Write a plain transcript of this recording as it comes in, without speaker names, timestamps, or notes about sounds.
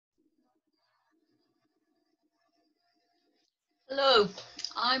Hello,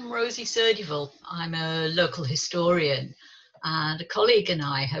 I'm Rosie Serdiville. I'm a local historian, and a colleague and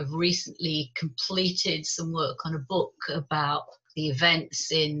I have recently completed some work on a book about the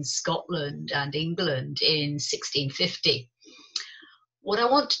events in Scotland and England in 1650. What I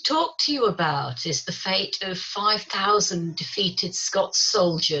want to talk to you about is the fate of 5,000 defeated Scots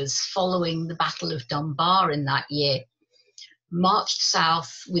soldiers following the Battle of Dunbar in that year, marched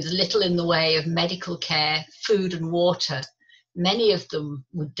south with little in the way of medical care, food and water. Many of them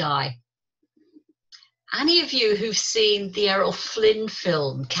would die. Any of you who've seen the Errol Flynn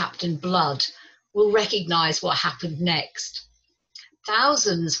film, Captain Blood, will recognise what happened next.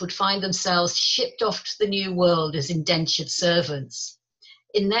 Thousands would find themselves shipped off to the New World as indentured servants.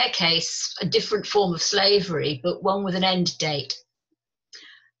 In their case, a different form of slavery, but one with an end date.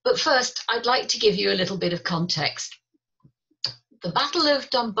 But first, I'd like to give you a little bit of context. The Battle of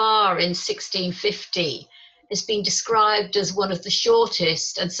Dunbar in 1650 has been described as one of the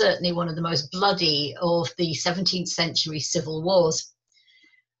shortest and certainly one of the most bloody of the 17th century civil wars.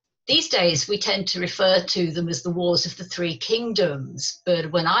 These days, we tend to refer to them as the Wars of the Three Kingdoms,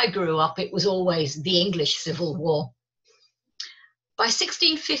 but when I grew up, it was always the English Civil War. By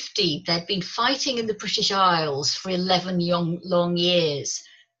 1650, they'd been fighting in the British Isles for 11 long years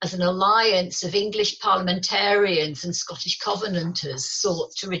as an alliance of English parliamentarians and Scottish Covenanters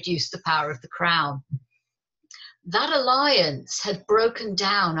sought to reduce the power of the Crown. That alliance had broken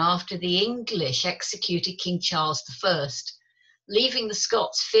down after the English executed King Charles I, leaving the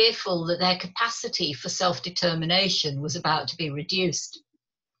Scots fearful that their capacity for self-determination was about to be reduced.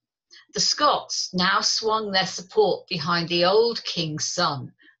 The Scots now swung their support behind the old king's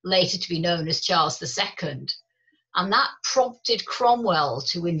son, later to be known as Charles II, and that prompted Cromwell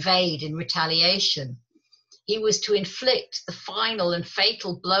to invade in retaliation. He was to inflict the final and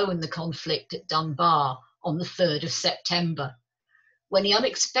fatal blow in the conflict at Dunbar on the 3rd of September, when he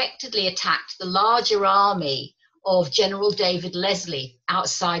unexpectedly attacked the larger army of General David Leslie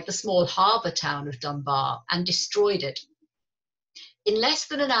outside the small harbour town of Dunbar and destroyed it. In less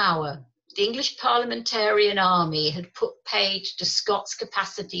than an hour, the English parliamentarian army had put paid to Scots'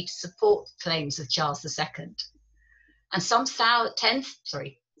 capacity to support the claims of Charles II, and some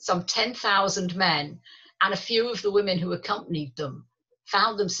 10,000 men and a few of the women who accompanied them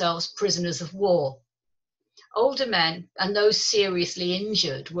found themselves prisoners of war. Older men and those seriously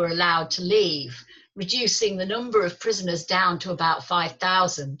injured were allowed to leave, reducing the number of prisoners down to about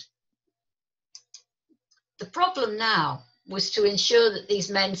 5,000. The problem now was to ensure that these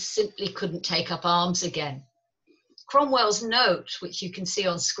men simply couldn't take up arms again. Cromwell's note, which you can see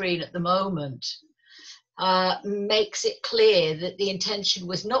on screen at the moment, makes it clear that the intention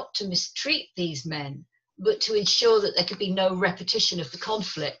was not to mistreat these men, but to ensure that there could be no repetition of the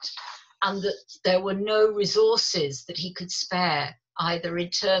conflict, and that there were no resources that he could spare, either in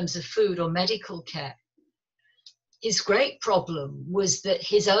terms of food or medical care. His great problem was that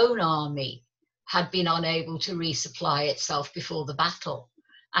his own army had been unable to resupply itself before the battle,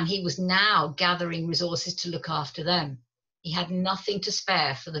 and he was now gathering resources to look after them. He had nothing to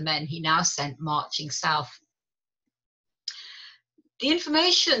spare for the men he now sent marching south. The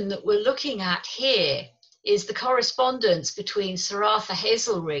information that we're looking at here is the correspondence between Sir Arthur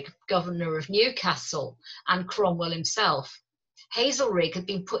Hazelrig, Governor of Newcastle, and Cromwell himself. Hazelrig had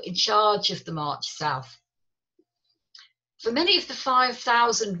been put in charge of the march south. For many of the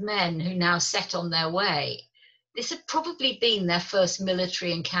 5,000 men who now set on their way, this had probably been their first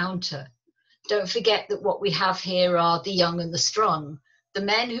military encounter. Don't forget that what we have here are the young and the strong, the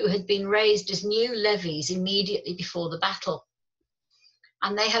men who had been raised as new levies immediately before the battle.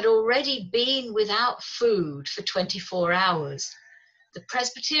 And they had already been without food for 24 hours. The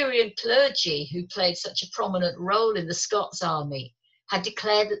Presbyterian clergy, who played such a prominent role in the Scots army, had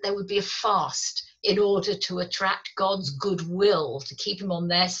declared that there would be a fast in order to attract God's goodwill to keep him on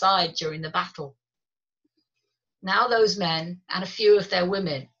their side during the battle. Now those men and a few of their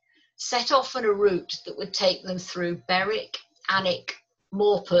women set off on a route that would take them through Berwick, Alnwick,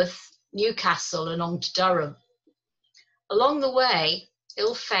 Morpeth, Newcastle and on to Durham. Along the way,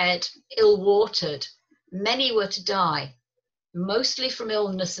 ill-fed, ill-watered, many were to die, mostly from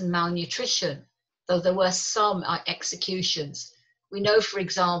illness and malnutrition, though there were some executions. We know, for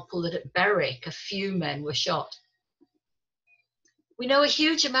example, that at Berwick, a few men were shot. We know a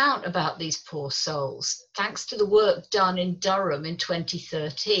huge amount about these poor souls, thanks to the work done in Durham in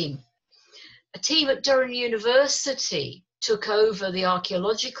 2013. A team at Durham University took over the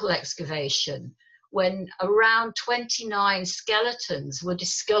archaeological excavation when around 29 skeletons were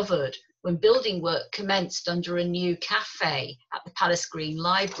discovered when building work commenced under a new cafe at the Palace Green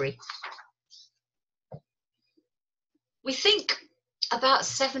Library. We think about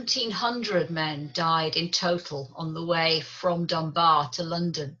 1,700 men died in total on the way from Dunbar to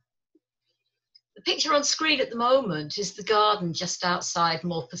London. The picture on screen at the moment is the garden just outside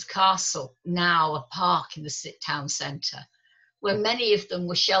Morpeth Castle, now a park in the town centre, where many of them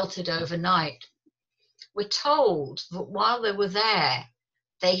were sheltered overnight. We're told that while they were there,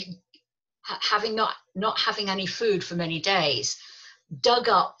 they, not having any food for many days, dug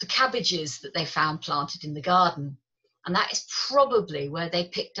up the cabbages that they found planted in the garden. And that is probably where they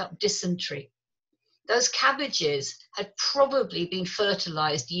picked up dysentery. Those cabbages had probably been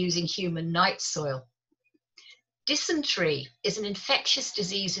fertilized using human night soil. Dysentery is an infectious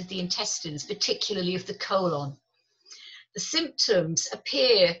disease of the intestines, particularly of the colon. The symptoms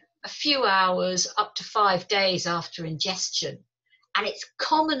appear a few hours up to 5 days after ingestion, and it's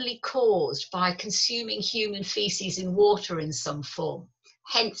commonly caused by consuming human feces in water in some form,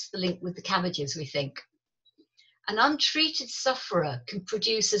 hence the link with the cabbages, we think. An untreated sufferer can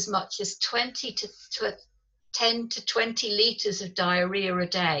produce as much as 10 to 20 litres of diarrhea a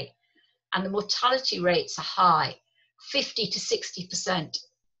day, and the mortality rates are high, 50 to 60%.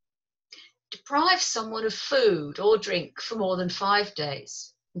 Deprive someone of food or drink for more than 5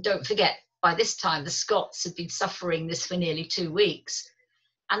 days. And don't forget, by this time, the Scots had been suffering this for nearly 2 weeks,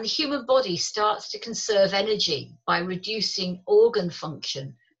 and the human body starts to conserve energy by reducing organ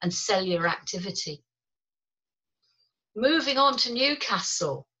function and cellular activity. Moving on to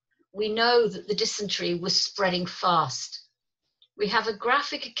Newcastle, we know that the dysentery was spreading fast. We have a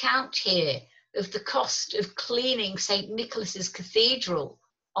graphic account here of the cost of cleaning St. Nicholas's Cathedral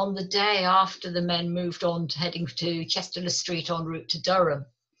on the day after the men moved on to heading to Chester Street en route to Durham.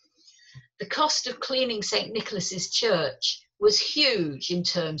 The cost of cleaning St. Nicholas's Church was huge in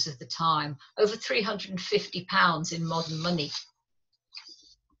terms of the time, over £350 in modern money.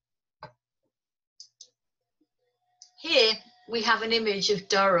 Here we have an image of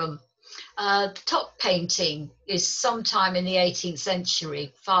Durham. The top painting is sometime in the 18th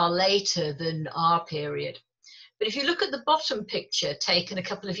century, far later than our period. But if you look at the bottom picture taken a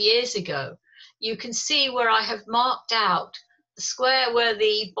couple of years ago, you can see where I have marked out the square where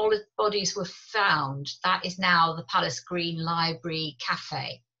the bodies were found. That is now the Palace Green Library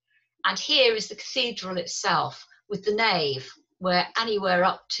Cafe. And here is the cathedral itself, with the nave, where anywhere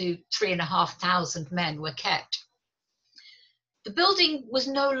up to 3,500 men were kept. The building was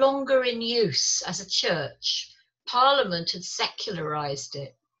no longer in use as a church. Parliament had secularised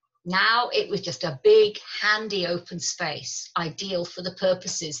it. Now it was just a big, handy open space, ideal for the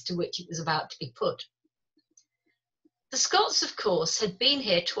purposes to which it was about to be put. The Scots, of course, had been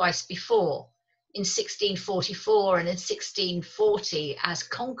here twice before, in 1644 and in 1640 as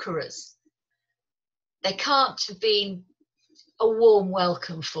conquerors. There can't have been a warm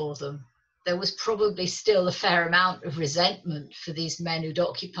welcome for them. There was probably still a fair amount of resentment for these men who'd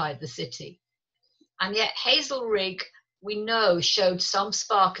occupied the city. And yet Hazelrig, we know, showed some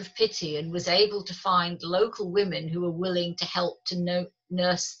spark of pity and was able to find local women who were willing to help to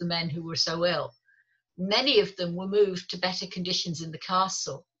nurse the men who were so ill. Many of them were moved to better conditions in the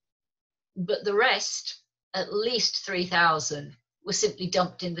castle. But the rest, at least 3,000, were simply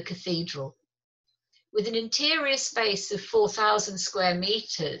dumped in the cathedral. With an interior space of 4,000 square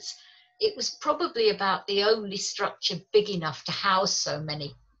metres, it was probably about the only structure big enough to house so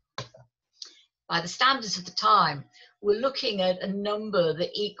many. By the standards of the time, we're looking at a number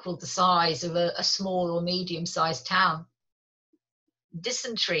that equaled the size of a small or medium-sized town.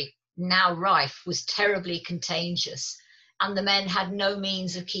 Dysentery, now rife, was terribly contagious, and the men had no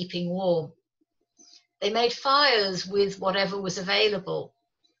means of keeping warm. They made fires with whatever was available.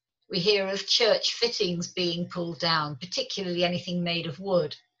 We hear of church fittings being pulled down, particularly anything made of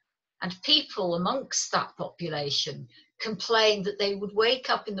wood. And people amongst that population complained that they would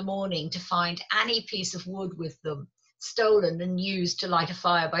wake up in the morning to find any piece of wood with them, stolen and used to light a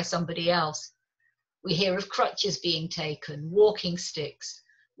fire by somebody else. We hear of crutches being taken, walking sticks.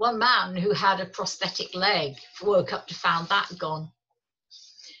 One man who had a prosthetic leg woke up to find that gone.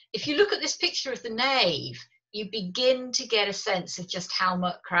 If you look at this picture of the nave, you begin to get a sense of just how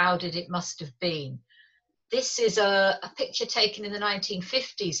much crowded it must have been. This is a picture taken in the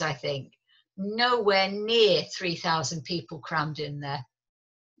 1950s, I think. Nowhere near 3,000 people crammed in there.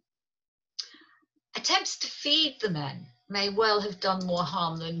 Attempts to feed the men may well have done more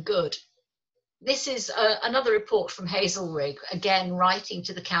harm than good. This is another report from Hazelrig, again writing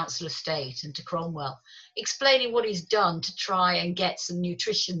to the Council of State and to Cromwell, explaining what he's done to try and get some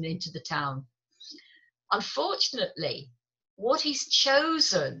nutrition into the town. Unfortunately, what he's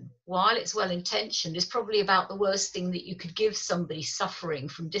chosen, while it's well-intentioned, is probably about the worst thing that you could give somebody suffering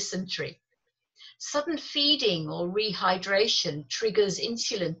from dysentery. Sudden feeding or rehydration triggers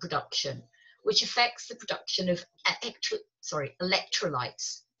insulin production, which affects the production of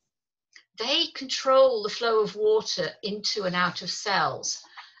electrolytes. They control the flow of water into and out of cells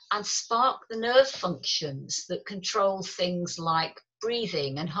and spark the nerve functions that control things like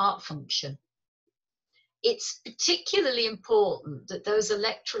breathing and heart function. It's particularly important that those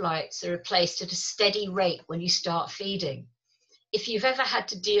electrolytes are replaced at a steady rate when you start feeding. If you've ever had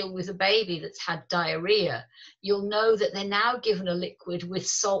to deal with a baby that's had diarrhea, you'll know that they're now given a liquid with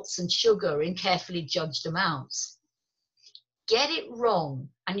salts and sugar in carefully judged amounts. Get it wrong,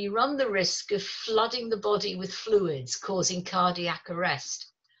 and you run the risk of flooding the body with fluids, causing cardiac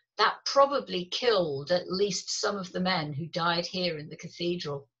arrest. That probably killed at least some of the men who died here in the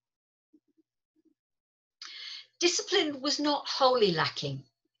cathedral. Discipline was not wholly lacking.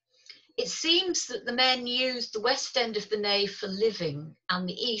 It seems that the men used the west end of the nave for living and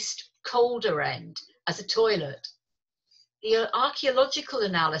the east, colder end, as a toilet. The archaeological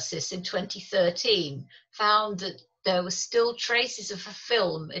analysis in 2013 found that there were still traces of a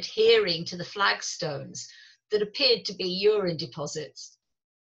film adhering to the flagstones that appeared to be urine deposits.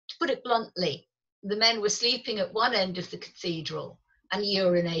 To put it bluntly, the men were sleeping at one end of the cathedral and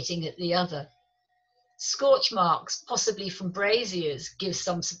urinating at the other. Scorch marks, possibly from braziers, give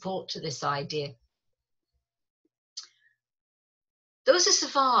some support to this idea. Those who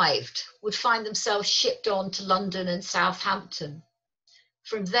survived would find themselves shipped on to London and Southampton.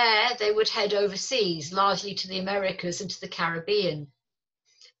 From there, they would head overseas, largely to the Americas and to the Caribbean.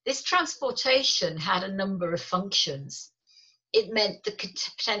 This transportation had a number of functions. It meant the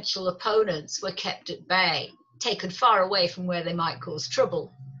potential opponents were kept at bay, taken far away from where they might cause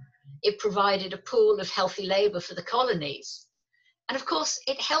trouble. It provided a pool of healthy labour for the colonies. And of course,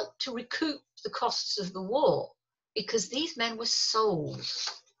 it helped to recoup the costs of the war because these men were sold.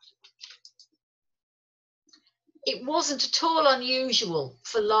 It wasn't at all unusual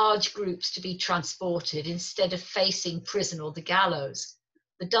for large groups to be transported instead of facing prison or the gallows.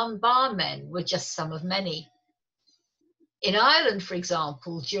 The Dunbar men were just some of many. In Ireland, for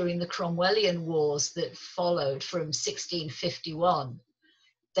example, during the Cromwellian wars that followed from 1651,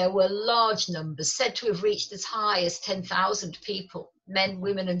 there were large numbers, said to have reached as high as 10,000 people, men,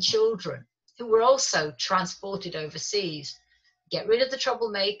 women and children, who were also transported overseas. Get rid of the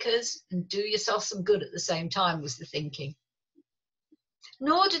troublemakers and do yourself some good at the same time, was the thinking.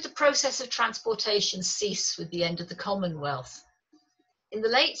 Nor did the process of transportation cease with the end of the Commonwealth. In the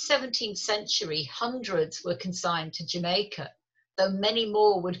late 17th century, hundreds were consigned to Jamaica, though many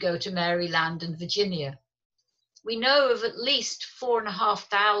more would go to Maryland and Virginia. We know of at least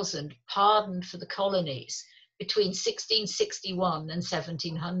 4,500 pardoned for the colonies between 1661 and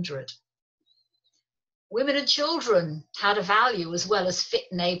 1700. Women and children had a value as well as fit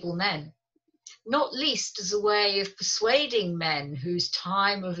and able men, not least as a way of persuading men whose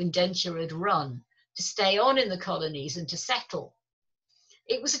time of indenture had run to stay on in the colonies and to settle.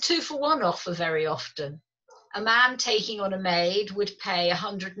 It was a 2-for-1 offer very often. A man taking on a maid would pay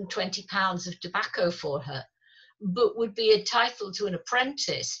 £120 of tobacco for her, but would be entitled to an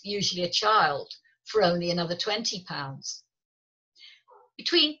apprentice, usually a child, for only another £20.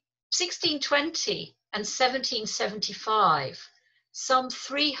 Between 1620 and 1775, some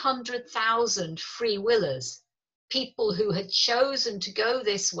 300,000 free willers, people who had chosen to go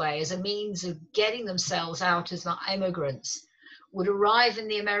this way as a means of getting themselves out as immigrants, would arrive in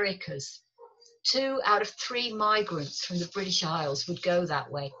the Americas. 2 out of 3 migrants from the British Isles would go that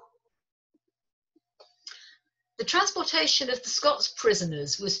way. The transportation of the Scots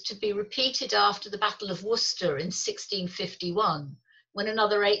prisoners was to be repeated after the Battle of Worcester in 1651, when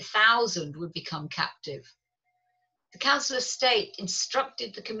another 8,000 would become captive. The Council of State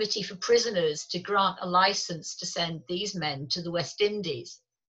instructed the Committee for Prisoners to grant a license to send these men to the West Indies.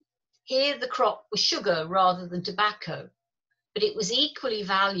 Here the crop was sugar rather than tobacco, but it was equally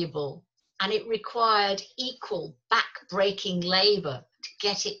valuable and it required equal back-breaking labour to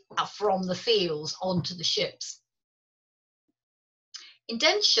get it from the fields onto the ships.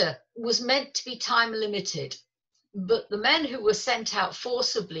 Indenture was meant to be time limited, but the men who were sent out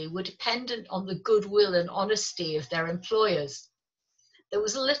forcibly were dependent on the goodwill and honesty of their employers. There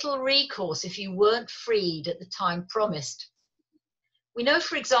was little recourse if you weren't freed at the time promised. We know,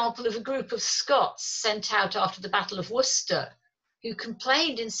 for example, of a group of Scots sent out after the Battle of Worcester who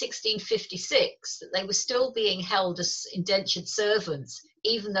complained in 1656 that they were still being held as indentured servants,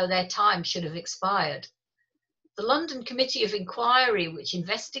 even though their time should have expired. The London Committee of Inquiry, which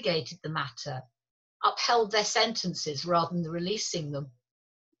investigated the matter, upheld their sentences rather than releasing them.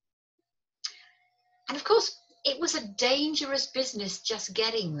 And of course, it was a dangerous business just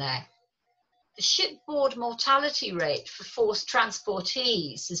getting there. The shipboard mortality rate for forced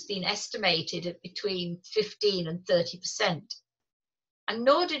transportees has been estimated at between 15 and 30%, and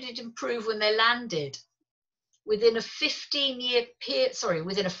nor did it improve when they landed. Within a 5-year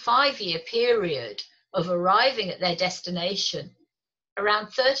period of arriving at their destination, around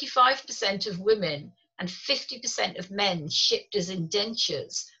 35% of women and 50% of men shipped as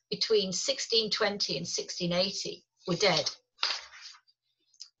indentures between 1620 and 1680 were dead.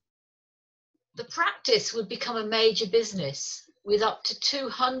 The practice would become a major business, with up to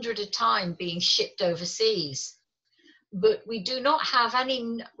 200 a time being shipped overseas. But we do not have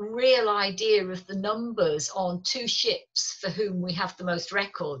any real idea of the numbers on two ships for whom we have the most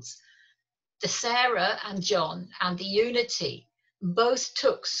records. The Sarah and John and the Unity both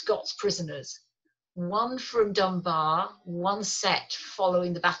took Scots prisoners, one from Dunbar, one set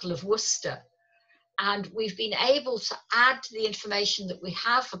following the Battle of Worcester. And we've been able to add to the information that we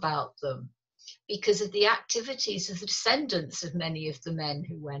have about them because of the activities of the descendants of many of the men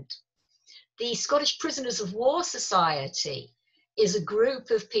who went. The Scottish Prisoners of War Society is a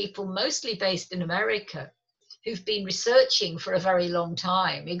group of people mostly based in America who've been researching for a very long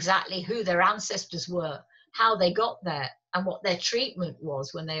time exactly who their ancestors were, how they got there, and what their treatment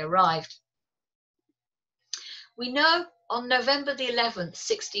was when they arrived. We know on November the 11th,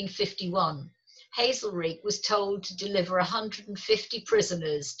 1651, Hazelrig was told to deliver 150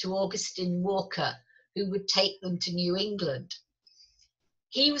 prisoners to Augustine Walker, who would take them to New England.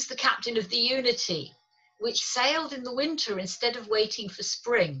 He was the captain of the Unity, which sailed in the winter instead of waiting for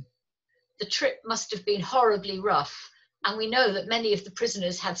spring. The trip must have been horribly rough, and we know that many of the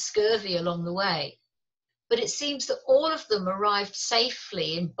prisoners had scurvy along the way. But it seems that all of them arrived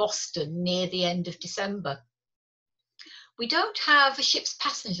safely in Boston near the end of December. We don't have a ship's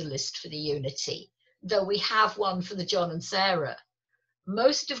passenger list for the Unity, though we have one for the John and Sarah.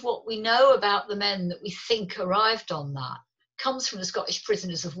 Most of what we know about the men that we think arrived on that comes from the Scottish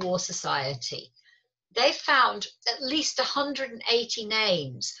Prisoners of War Society. They found at least 180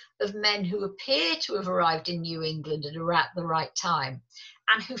 names of men who appear to have arrived in New England at around the right time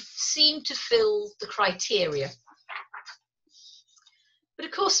and who seem to fill the criteria. But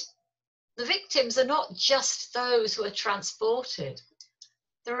of course, the victims are not just those who are transported.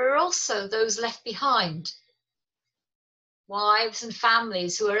 There are also those left behind. Wives and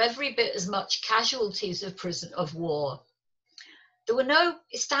families who are every bit as much casualties of war. There were no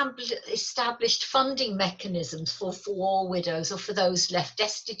established funding mechanisms for war widows or for those left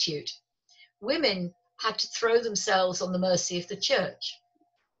destitute. Women had to throw themselves on the mercy of the church.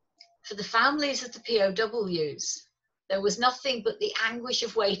 For the families of the POWs, there was nothing but the anguish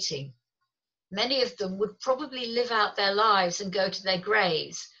of waiting. Many of them would probably live out their lives and go to their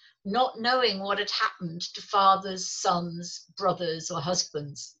graves, not knowing what had happened to fathers, sons, brothers, or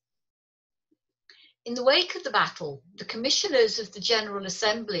husbands. In the wake of the battle, the commissioners of the General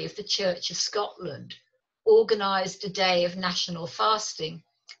Assembly of the Church of Scotland organised a day of national fasting,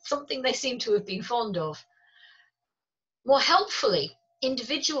 something they seem to have been fond of. More helpfully,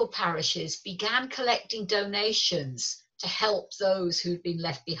 individual parishes began collecting donations to help those who'd been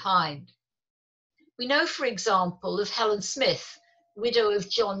left behind. We know, for example, of Helen Smith, widow of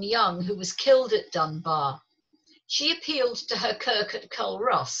John Young, who was killed at Dunbar. She appealed to her kirk at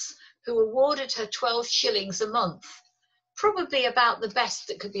Culross, who awarded her 12 shillings a month, probably about the best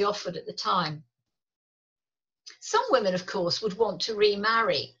that could be offered at the time. Some women, of course, would want to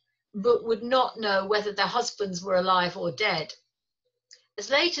remarry, but would not know whether their husbands were alive or dead.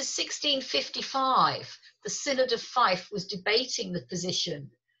 As late as 1655, the Synod of Fife was debating the position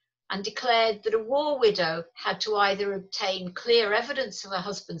and declared that a war widow had to either obtain clear evidence of her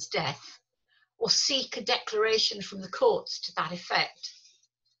husband's death or seek a declaration from the courts to that effect.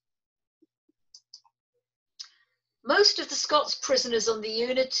 Most of the Scots prisoners on the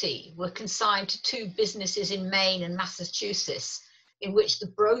Unity were consigned to two businesses in Maine and Massachusetts, in which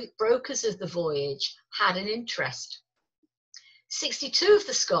the brokers of the voyage had an interest. 62 of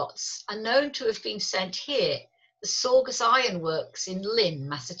the Scots are known to have been sent here, the Saugus Iron Works in Lynn,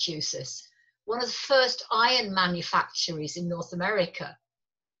 Massachusetts, one of the first iron manufactories in North America.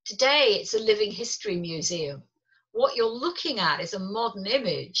 Today, it's a living history museum. What you're looking at is a modern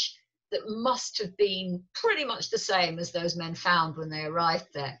image that must have been pretty much the same as those men found when they arrived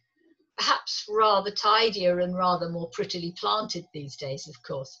there. Perhaps rather tidier and rather more prettily planted these days, of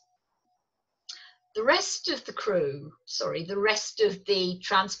course. The rest of the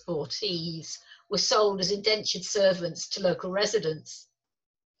transportees were sold as indentured servants to local residents.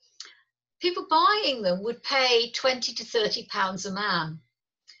 People buying them would pay £20 to £30 a man.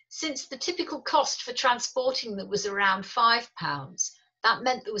 Since the typical cost for transporting them was around £5, That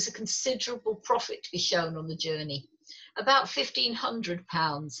meant there was a considerable profit to be shown on the journey, about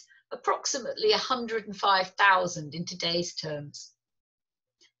 £1,500, approximately 105,000 in today's terms.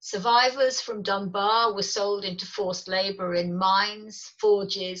 Survivors from Dunbar were sold into forced labour in mines,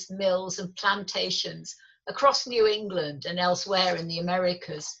 forges, mills and plantations across New England and elsewhere in the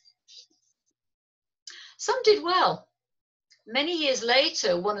Americas. Some did well. Many years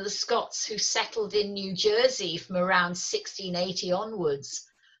later, one of the Scots who settled in New Jersey from around 1680 onwards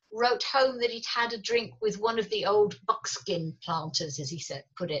wrote home that he'd had a drink with one of the old buckskin planters, as he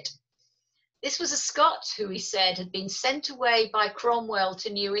put it. This was a Scot who, he said, had been sent away by Cromwell to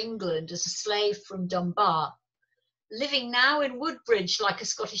New England as a slave from Dunbar. Living now in Woodbridge like a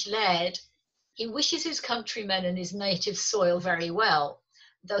Scottish laird, he wishes his countrymen and his native soil very well,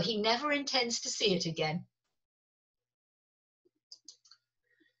 though he never intends to see it again.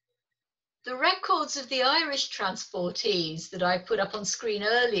 The records of the Irish transportees that I put up on screen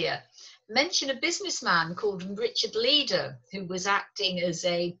earlier mention a businessman called Richard Leader, who was acting as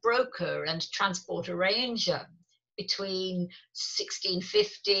a broker and transport arranger between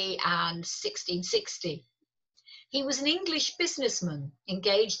 1650 and 1660. He was an English businessman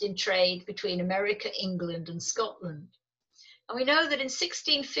engaged in trade between America, England and Scotland. And we know that in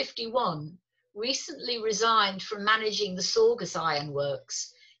 1651, recently resigned from managing the Saugus Iron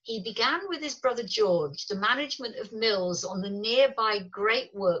Works, he began with his brother George the management of mills on the nearby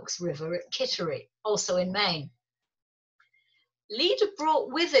Great Works River at Kittery, also in Maine. Leader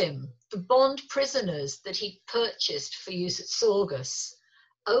brought with him the bond prisoners that he purchased for use at Saugus.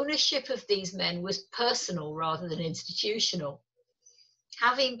 Ownership of these men was personal rather than institutional.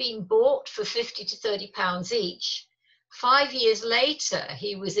 Having been bought for £50 to £30 each, 5 years later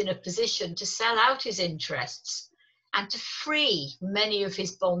he was in a position to sell out his interests and to free many of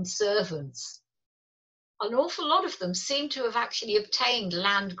his bond servants. An awful lot of them seem to have actually obtained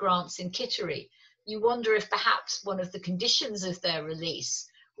land grants in Kittery. You wonder if perhaps one of the conditions of their release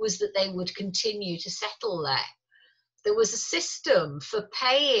was that they would continue to settle there. There was a system for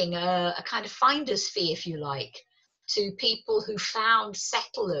paying a kind of finder's fee, if you like, to people who found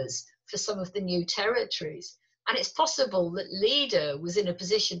settlers for some of the new territories. And it's possible that Leader was in a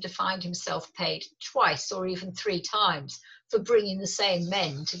position to find himself paid twice or even 3 times for bringing the same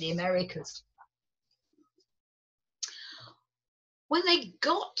men to the Americas. When they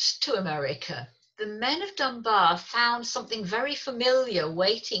got to America, the men of Dunbar found something very familiar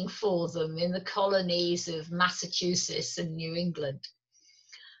waiting for them in the colonies of Massachusetts and New England.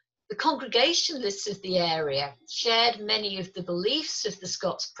 The Congregationalists of the area shared many of the beliefs of the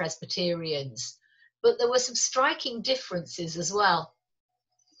Scots Presbyterians, but there were some striking differences as well.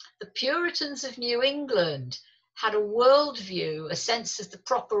 The Puritans of New England had a worldview, a sense of the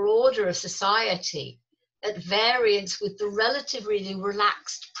proper order of society, at variance with the relatively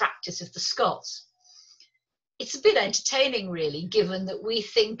relaxed practice of the Scots. It's a bit entertaining, really, given that we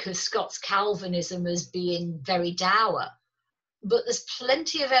think of Scots Calvinism as being very dour, but there's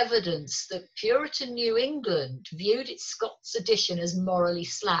plenty of evidence that Puritan New England viewed its Scots edition as morally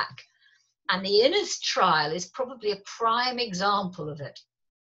slack. And the Innes trial is probably a prime example of it.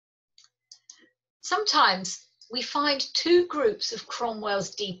 Sometimes we find 2 groups of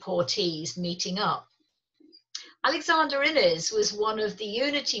Cromwell's deportees meeting up. Alexander Innes was one of the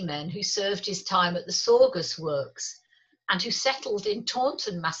Unity men who served his time at the Saugus Works and who settled in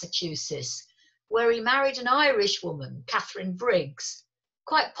Taunton, Massachusetts, where he married an Irish woman, Catherine Briggs,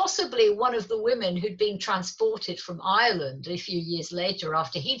 quite possibly one of the women who'd been transported from Ireland a few years later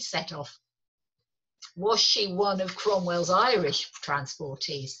after he'd set off. Was she one of Cromwell's Irish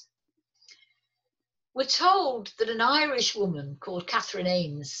transportees? We're told that an Irish woman called Catherine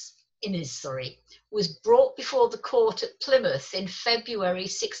Innes was brought before the court at Plymouth in February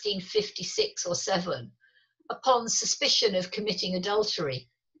 1656 or 7 upon suspicion of committing adultery.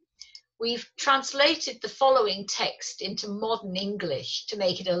 We've translated the following text into modern English to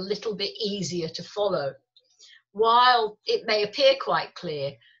make it a little bit easier to follow. While it may appear quite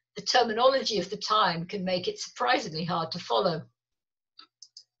clear, the terminology of the time can make it surprisingly hard to follow.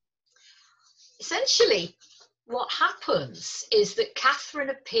 Essentially, what happens is that Catherine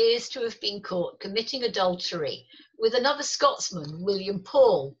appears to have been caught committing adultery with another Scotsman, William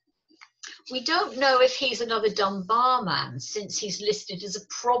Paul. We don't know if he's another Dunbar man, since he's listed as a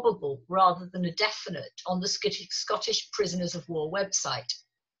probable rather than a definite on the Scottish Prisoners of War website.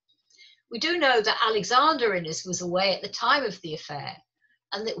 We do know that Alexander Innes was away at the time of the affair,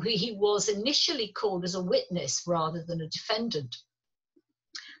 and that he was initially called as a witness rather than a defendant.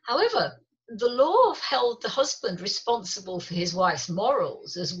 However, the law held the husband responsible for his wife's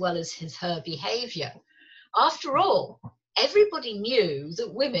morals as well as her behaviour. After all, Everybody knew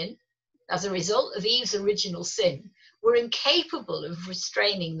that women, as a result of Eve's original sin, were incapable of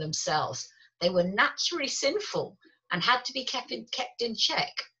restraining themselves. They were naturally sinful and had to be kept in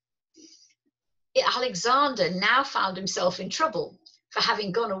check. Alexander now found himself in trouble for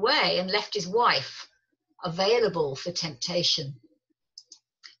having gone away and left his wife available for temptation.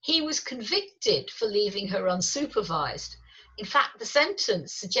 He was convicted for leaving her unsupervised. In fact, the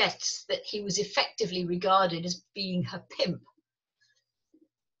sentence suggests that he was effectively regarded as being her pimp.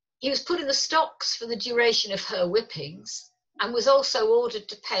 He was put in the stocks for the duration of her whippings and was also ordered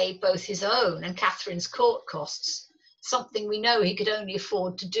to pay both his own and Catherine's court costs, something we know he could only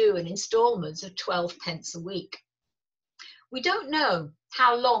afford to do in instalments of 12 pence a week. We don't know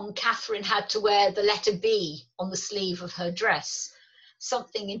how long Catherine had to wear the letter B on the sleeve of her dress,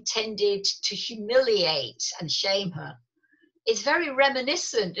 something intended to humiliate and shame her. It's very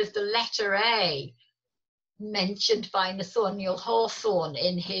reminiscent of the letter A mentioned by Nathaniel Hawthorne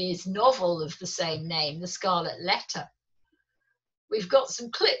in his novel of the same name, The Scarlet Letter. We've got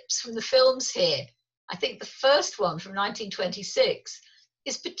some clips from the films here. I think the first one from 1926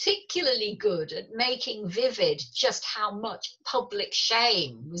 is particularly good at making vivid just how much public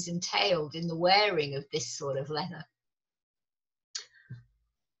shame was entailed in the wearing of this sort of leather.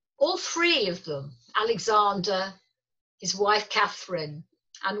 All three of them, Alexander, his wife Catherine,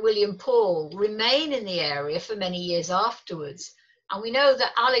 and William Paul, remain in the area for many years afterwards. And we know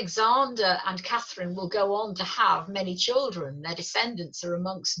that Alexander and Catherine will go on to have many children. Their descendants are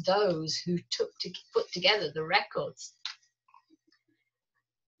amongst those who put together the records.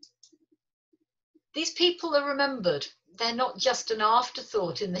 These people are remembered. They're not just an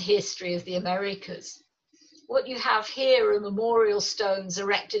afterthought in the history of the Americas. What you have here are memorial stones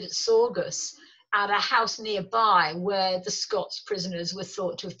erected at Saugus, at a house nearby where the Scots prisoners were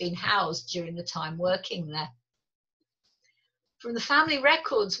thought to have been housed during the time working there. From the family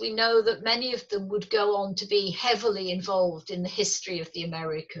records, we know that many of them would go on to be heavily involved in the history of the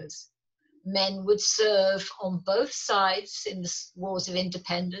Americas. Men would serve on both sides in the wars of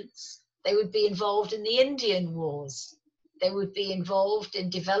independence. They would be involved in the Indian Wars. They would be involved in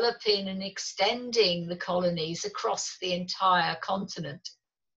developing and extending the colonies across the entire continent.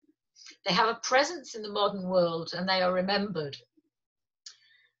 They have a presence in the modern world and they are remembered.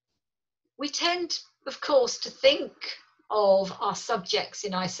 We tend, of course, to think of our subjects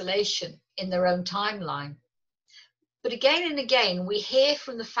in isolation in their own timeline. But again and again, we hear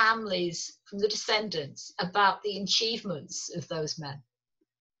from the families, from the descendants, about the achievements of those men.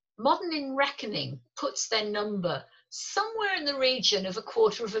 Modern reckoning puts their number somewhere in the region of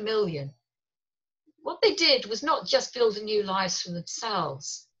 250,000. What they did was not just build a new life for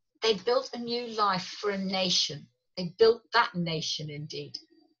themselves. They built a new life for a nation. They built that nation indeed.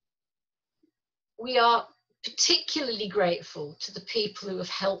 We are particularly grateful to the people who have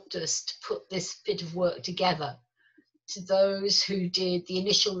helped us to put this bit of work together, to those who did the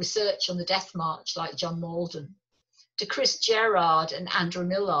initial research on the Death March, like John Malden, to Chris Gerard and Andrew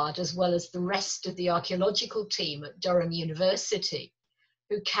Millard, as well as the rest of the archaeological team at Durham University,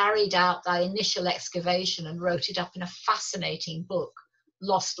 who carried out that initial excavation and wrote it up in a fascinating book,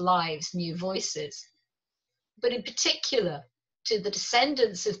 Lost Lives, New Voices. But in particular, to the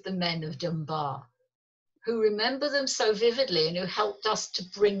descendants of the men of Dunbar, who remember them so vividly and who helped us to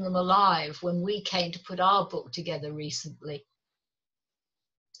bring them alive when we came to put our book together recently.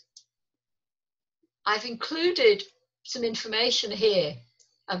 I've included some information here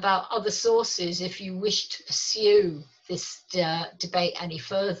about other sources if you wish to pursue this debate any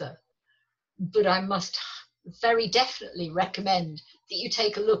further. But I must very definitely recommend that you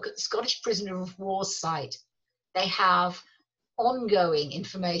take a look at the Scottish Prisoner of War site. They have ongoing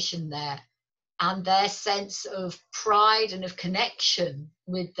information there, and their sense of pride and of connection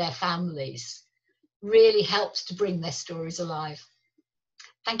with their families really helps to bring their stories alive.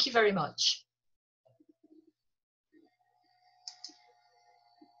 Thank you very much.